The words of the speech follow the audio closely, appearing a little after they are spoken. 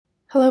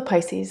Hello,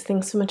 Pisces.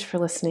 Thanks so much for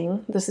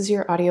listening. This is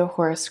your audio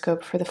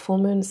horoscope for the full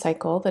moon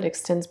cycle that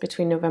extends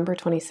between November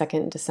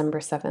 22nd and December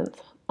 7th.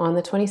 On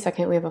the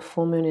 22nd, we have a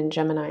full moon in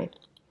Gemini.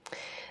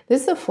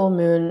 This is a full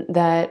moon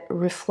that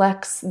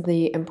reflects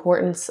the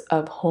importance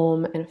of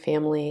home and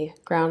family,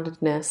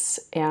 groundedness,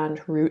 and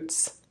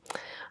roots.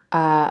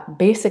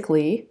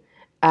 Basically,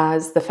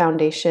 as the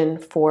foundation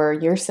for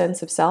your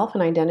sense of self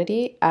and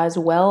identity, as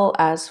well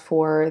as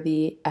for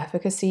the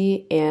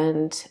efficacy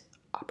and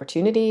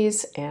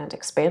opportunities and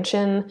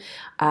expansion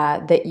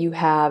that you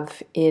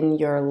have in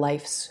your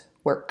life's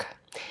work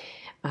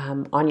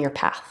on your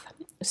path.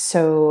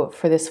 So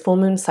for this full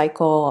moon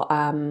cycle,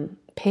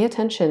 pay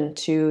attention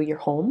to your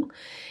home,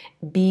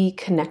 be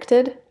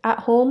connected at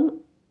home,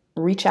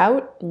 reach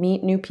out,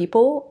 meet new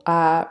people,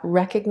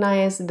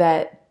 recognize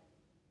that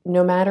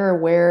no matter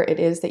where it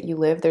is that you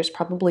live, there's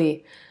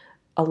probably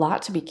a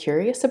lot to be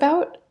curious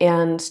about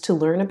and to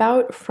learn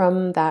about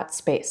from that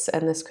space.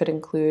 And this could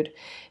include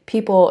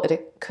people,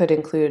 it could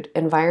include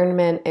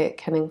environment, it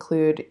can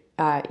include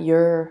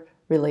your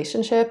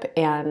relationship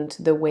and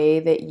the way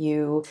that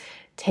you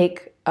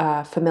take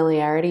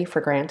familiarity for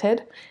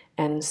granted.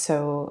 And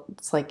so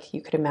it's like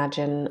you could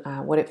imagine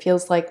what it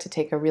feels like to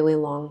take a really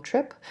long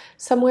trip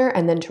somewhere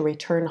and then to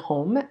return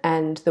home,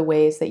 and the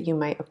ways that you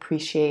might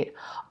appreciate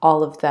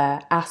all of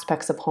the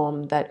aspects of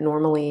home that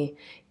normally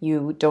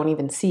you don't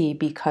even see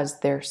because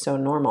they're so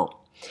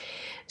normal.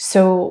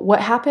 So what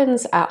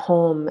happens at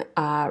home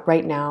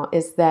right now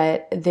is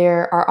that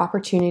there are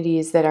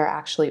opportunities that are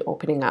actually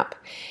opening up.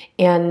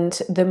 And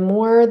the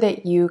more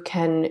that you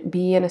can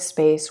be in a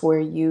space where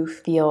you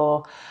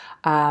feel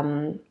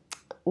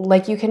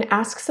like you can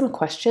ask some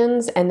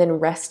questions and then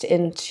rest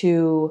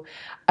into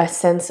a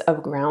sense of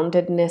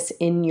groundedness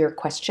in your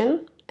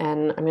question.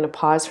 And I'm going to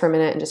pause for a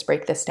minute and just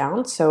break this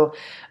down. So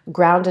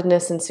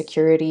groundedness and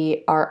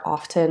security are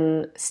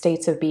often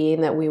states of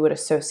being that we would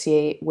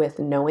associate with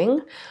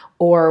knowing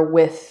or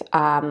with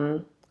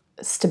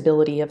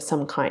stability of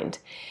some kind.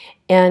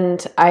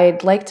 And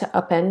I'd like to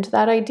upend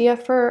that idea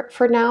for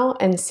now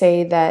and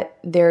say that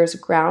there's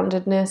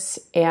groundedness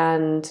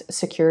and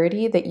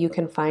security that you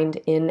can find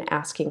in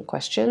asking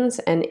questions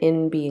and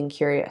in being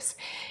curious.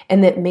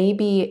 And that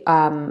maybe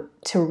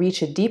to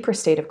reach a deeper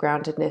state of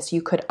groundedness,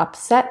 you could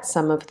upset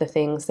some of the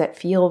things that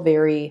feel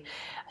very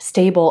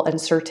stable and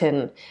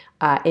certain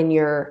in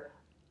your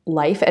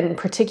life, and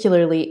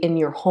particularly in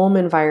your home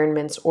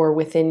environments or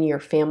within your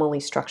family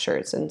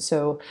structures. And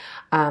so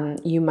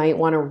you might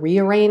want to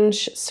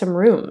rearrange some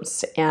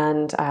rooms.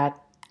 And,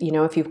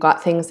 if you've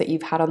got things that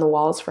you've had on the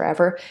walls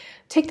forever,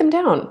 take them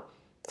down.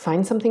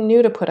 Find something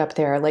new to put up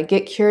there. Like,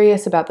 get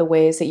curious about the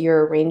ways that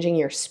you're arranging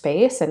your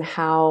space and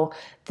how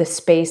the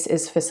space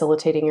is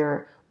facilitating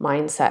your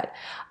mindset.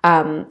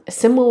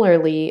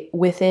 Similarly,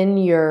 within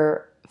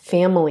your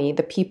family,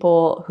 the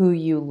people who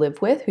you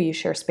live with, who you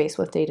share space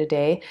with day to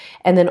day,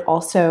 and then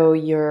also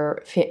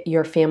your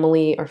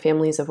family or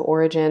families of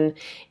origin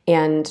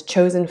and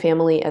chosen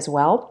family as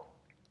well.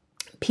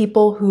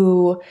 People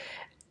who,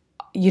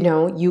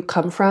 you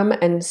come from,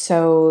 and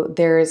so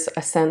there's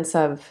a sense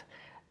of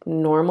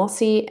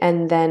normalcy.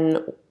 And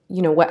then,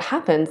 what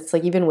happens, it's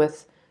like even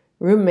with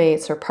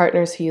roommates or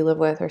partners who you live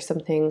with or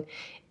something,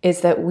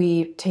 is that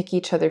we take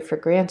each other for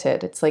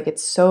granted. It's like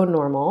it's so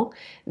normal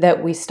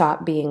that we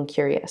stop being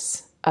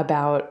curious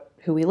about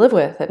who we live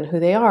with and who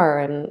they are.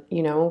 And,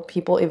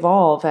 people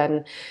evolve.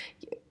 And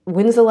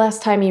when's the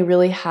last time you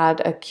really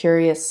had a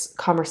curious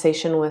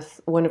conversation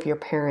with one of your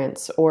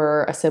parents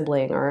or a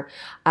sibling or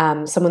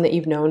someone that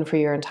you've known for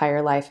your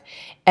entire life,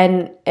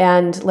 and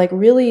like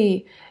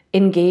really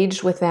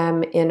engaged with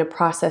them in a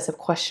process of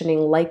questioning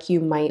like you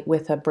might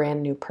with a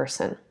brand new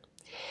person?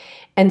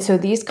 And so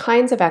these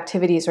kinds of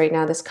activities right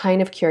now, this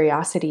kind of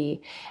curiosity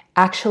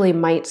actually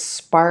might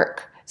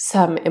spark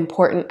some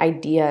important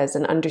ideas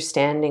and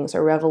understandings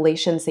or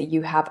revelations that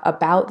you have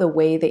about the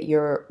way that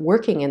you're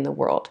working in the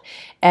world.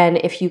 And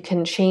if you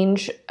can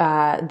change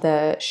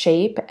the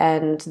shape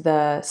and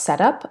the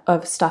setup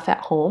of stuff at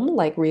home,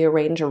 like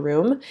rearrange a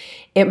room,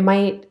 it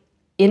might,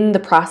 in the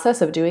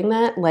process of doing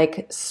that,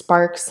 like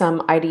spark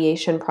some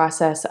ideation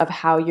process of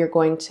how you're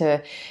going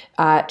to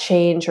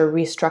change or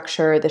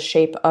restructure the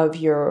shape of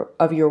your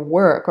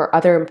work or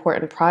other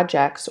important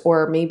projects,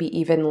 or maybe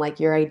even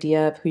like your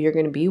idea of who you're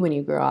going to be when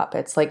you grow up.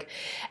 It's like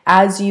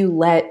as you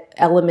let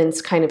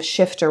elements kind of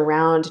shift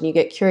around and you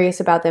get curious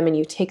about them and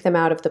you take them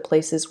out of the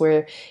places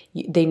where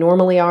they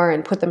normally are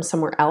and put them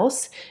somewhere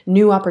else,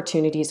 new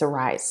opportunities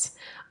arise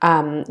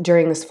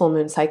during this full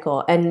moon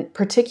cycle. And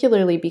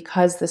particularly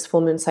because this full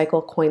moon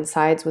cycle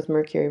coincides with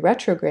Mercury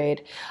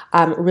retrograde,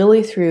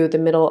 really through the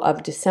middle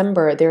of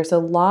December, there's a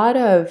lot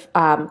of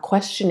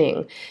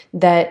questioning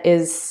that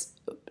is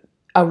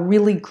a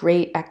really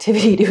great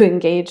activity to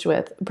engage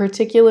with,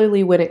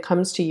 particularly when it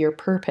comes to your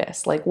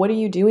purpose. Like, what are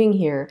you doing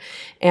here?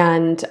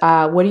 And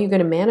what are you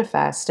going to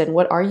manifest? And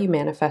what are you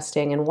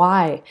manifesting and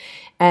why?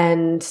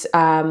 And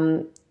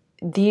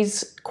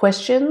these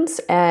questions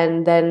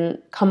and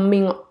then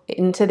coming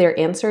into their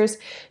answers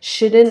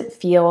shouldn't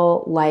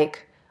feel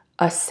like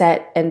a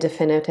set and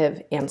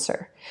definitive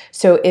answer.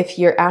 So if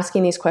you're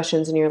asking these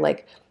questions and you're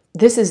like,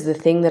 this is the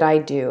thing that I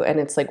do, and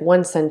it's like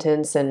one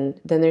sentence and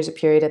then there's a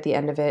period at the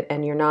end of it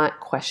and you're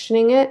not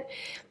questioning it,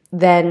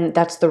 then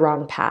that's the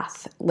wrong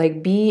path.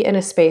 Like, be in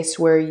a space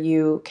where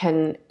you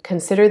can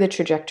consider the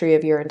trajectory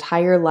of your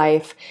entire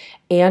life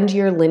and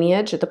your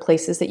lineage, the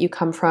places that you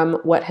come from,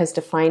 what has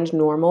defined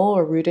normal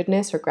or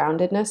rootedness or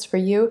groundedness for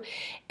you,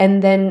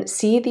 and then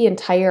see the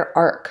entire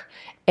arc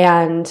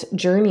and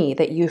journey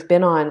that you've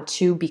been on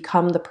to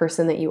become the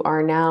person that you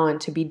are now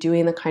and to be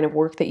doing the kind of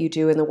work that you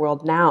do in the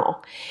world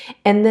now.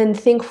 And then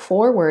think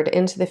forward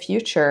into the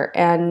future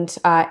and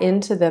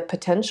into the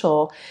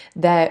potential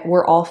that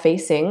we're all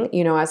facing,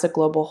 as a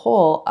global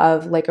whole,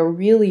 of like a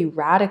really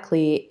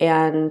radically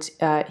and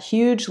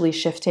hugely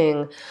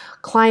shifting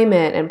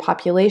climate and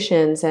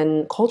populations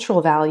and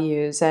cultural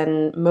values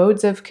and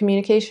modes of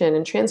communication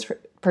and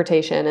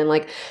transportation, and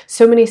like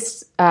so many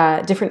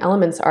different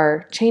elements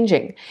are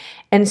changing.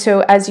 And so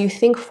as you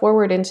think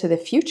forward into the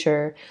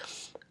future,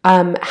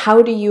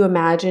 how do you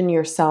imagine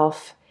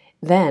yourself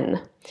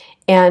then?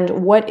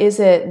 And what is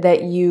it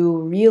that you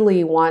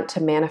really want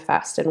to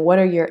manifest? And what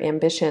are your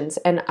ambitions?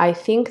 And I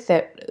think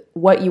that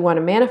what you want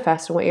to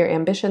manifest and what your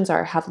ambitions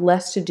are have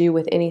less to do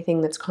with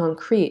anything that's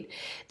concrete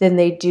than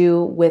they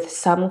do with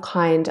some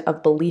kind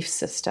of belief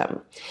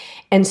system.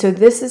 And so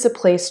this is a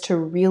place to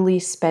really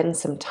spend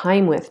some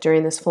time with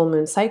during this full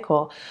moon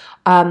cycle.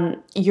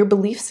 Your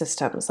belief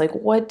systems, like,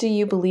 what do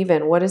you believe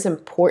in? What is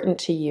important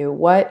to you?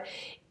 What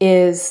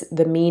is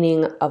the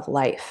meaning of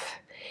life?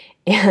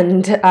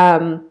 And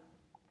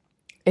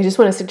I just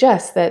want to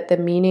suggest that the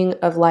meaning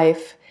of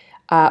life,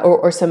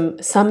 or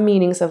some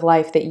meanings of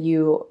life that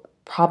you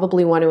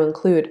probably want to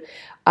include,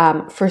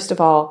 first of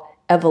all,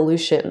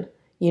 evolution.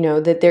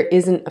 That there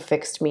isn't a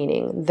fixed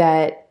meaning,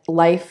 that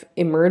life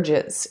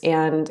emerges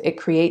and it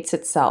creates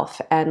itself,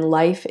 and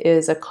life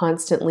is a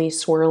constantly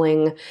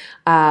swirling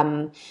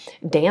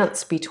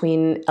dance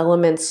between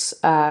elements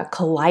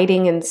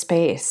colliding in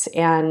space,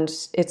 and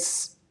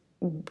it's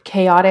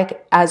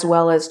chaotic as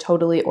well as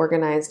totally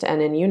organized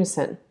and in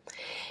unison.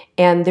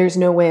 And there's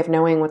no way of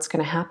knowing what's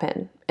going to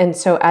happen. And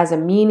so as a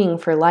meaning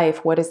for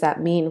life, what does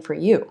that mean for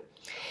you?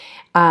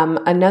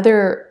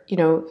 Another,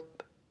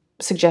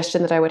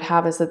 suggestion that I would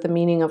have is that the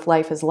meaning of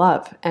life is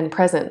love and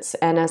presence.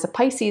 And as a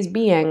Pisces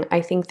being, I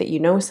think that you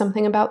know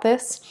something about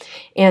this.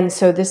 And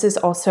so this is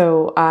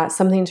also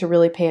something to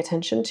really pay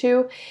attention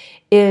to,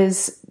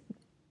 is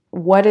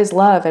what is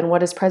love and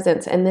what is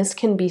presence. And this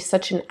can be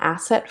such an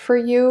asset for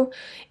you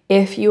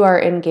if you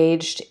are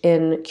engaged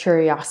in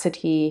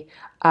curiosity,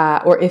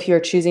 or if you're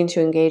choosing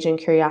to engage in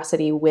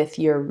curiosity with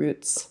your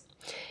roots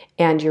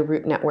and your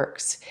root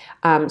networks.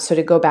 So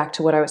to go back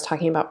to what I was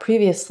talking about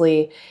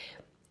previously,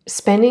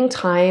 spending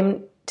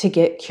time to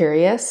get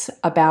curious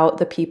about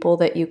the people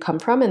that you come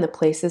from and the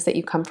places that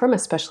you come from,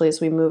 especially as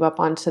we move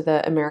up onto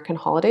the American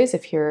holidays,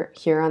 if you're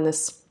here on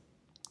this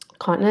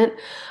continent,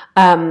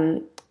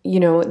 the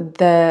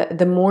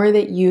more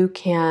that you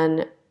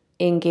can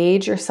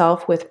engage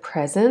yourself with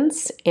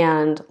presence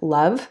and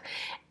love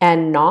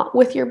and not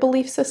with your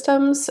belief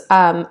systems,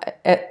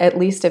 at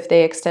least if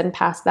they extend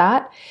past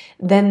that,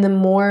 then the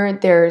more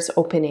there's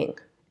opening.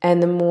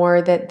 And the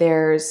more that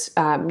there's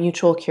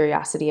mutual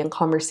curiosity and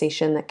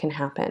conversation that can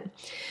happen.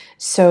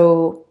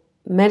 So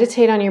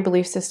meditate on your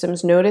belief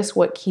systems. Notice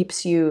what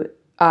keeps you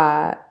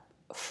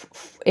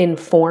in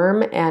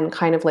form and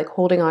kind of like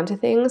holding on to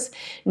things.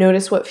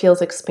 Notice what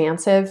feels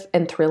expansive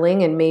and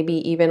thrilling and maybe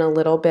even a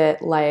little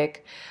bit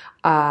like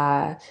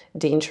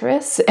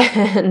dangerous,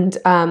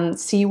 and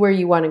see where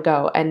you want to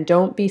go. And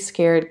don't be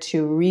scared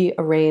to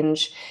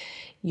rearrange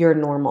your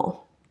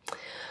normal.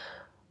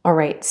 All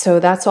right,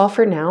 so that's all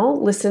for now.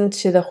 Listen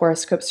to the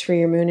horoscopes for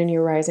your moon and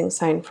your rising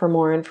sign for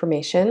more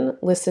information.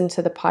 Listen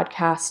to the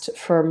podcast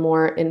for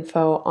more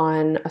info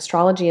on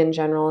astrology in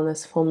general and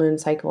this full moon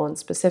cycle in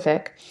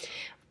specific.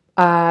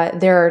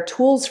 There are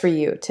tools for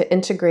you to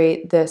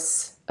integrate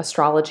this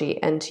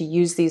astrology and to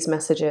use these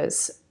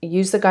messages.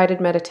 Use the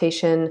guided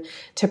meditation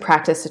to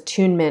practice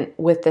attunement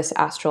with this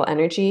astral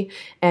energy,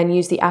 and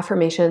use the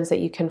affirmations that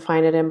you can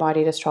find at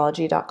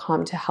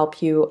embodiedastrology.com to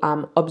help you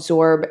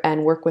absorb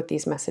and work with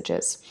these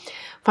messages.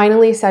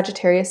 Finally,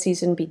 Sagittarius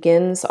season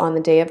begins on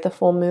the day of the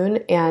full moon,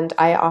 and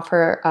I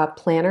offer a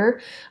planner,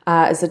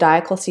 a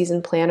zodiacal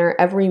season planner,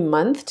 every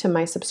month to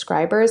my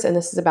subscribers, and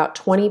this is about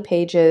 20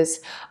 pages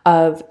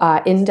of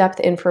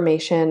in-depth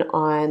information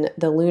on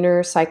the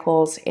lunar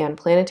cycles and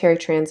planetary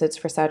transits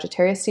for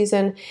Sagittarius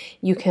season.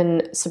 You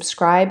can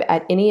subscribe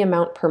at any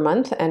amount per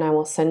month, and I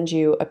will send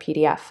you a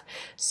PDF.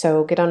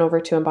 So get on over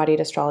to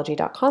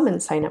embodiedastrology.com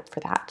and sign up for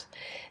that.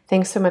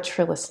 Thanks so much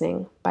for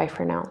listening. Bye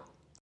for now.